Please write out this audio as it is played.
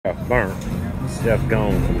Burnt. Stuff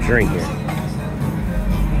gone from drinking.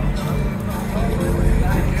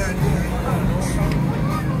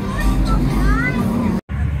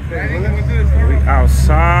 We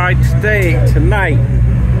outside tonight.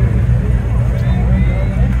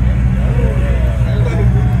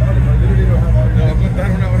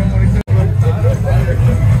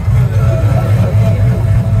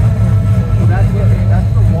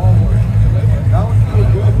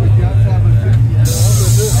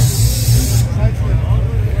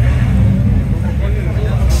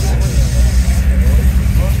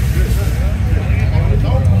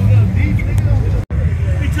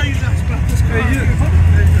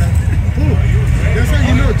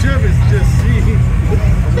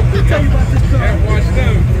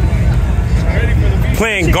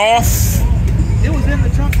 Playing golf. It was in the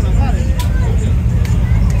trunk when I got it.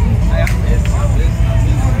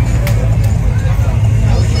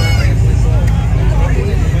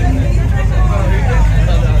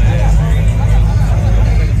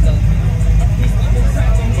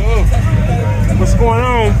 What's going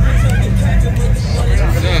on?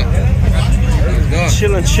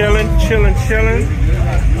 Chilling.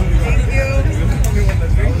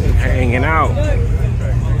 Hanging out.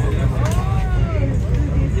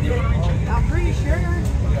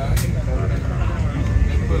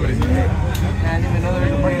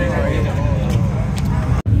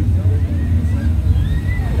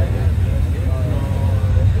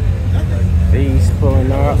 These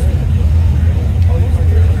pulling up.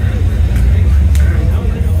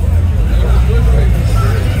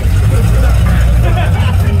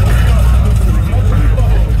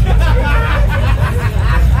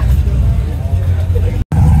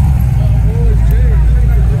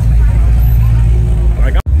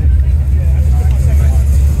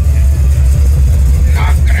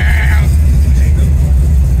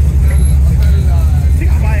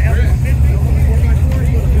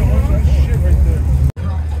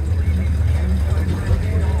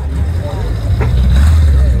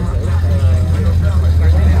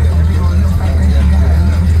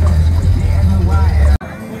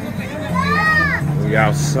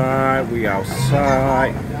 We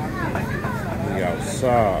outside.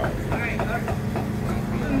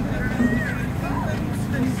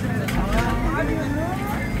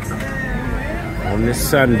 On this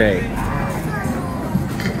Sunday.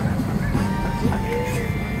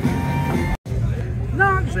 No,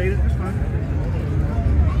 I just ate it. It's fine.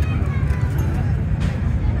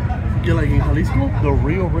 You're like in Jalisco, the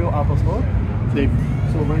real apple store.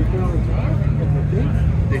 So right there on the thing,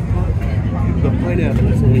 they put the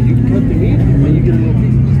pineapple. So when you cut the meat, then you get a little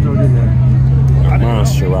piece and just throw it in there.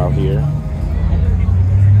 Monster out here.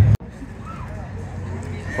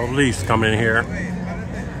 Police coming in here.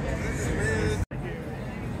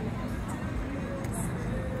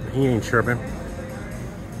 He ain't tripping.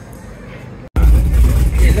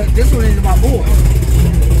 Yeah, look, this one is my boy.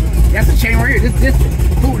 That's a chain right here. This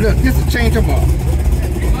look, this is a chain to ball.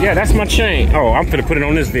 Yeah, that's my chain. Oh, I'm gonna put it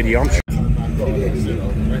on this video.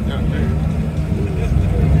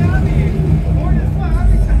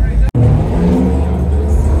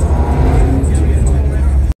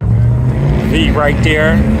 V right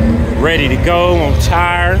there, ready to go. I'm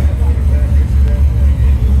tired.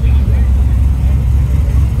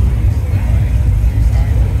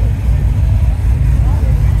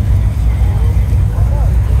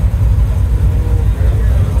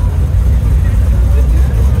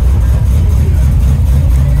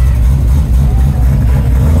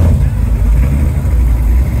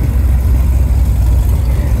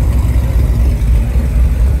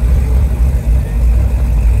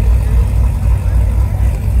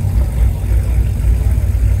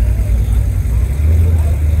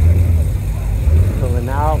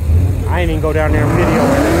 I ain't even go down there and video.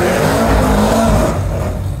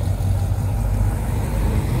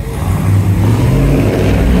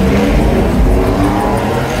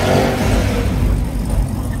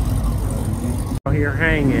 Out here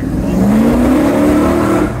hanging.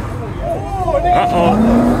 Uh-oh.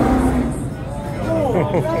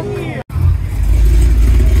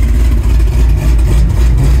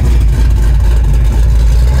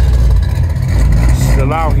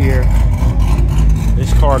 Still out here.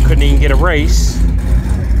 This car couldn't even get a race.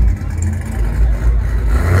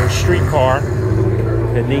 Their street car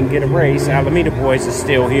couldn't even get a race. Alameda boys are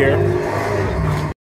still here.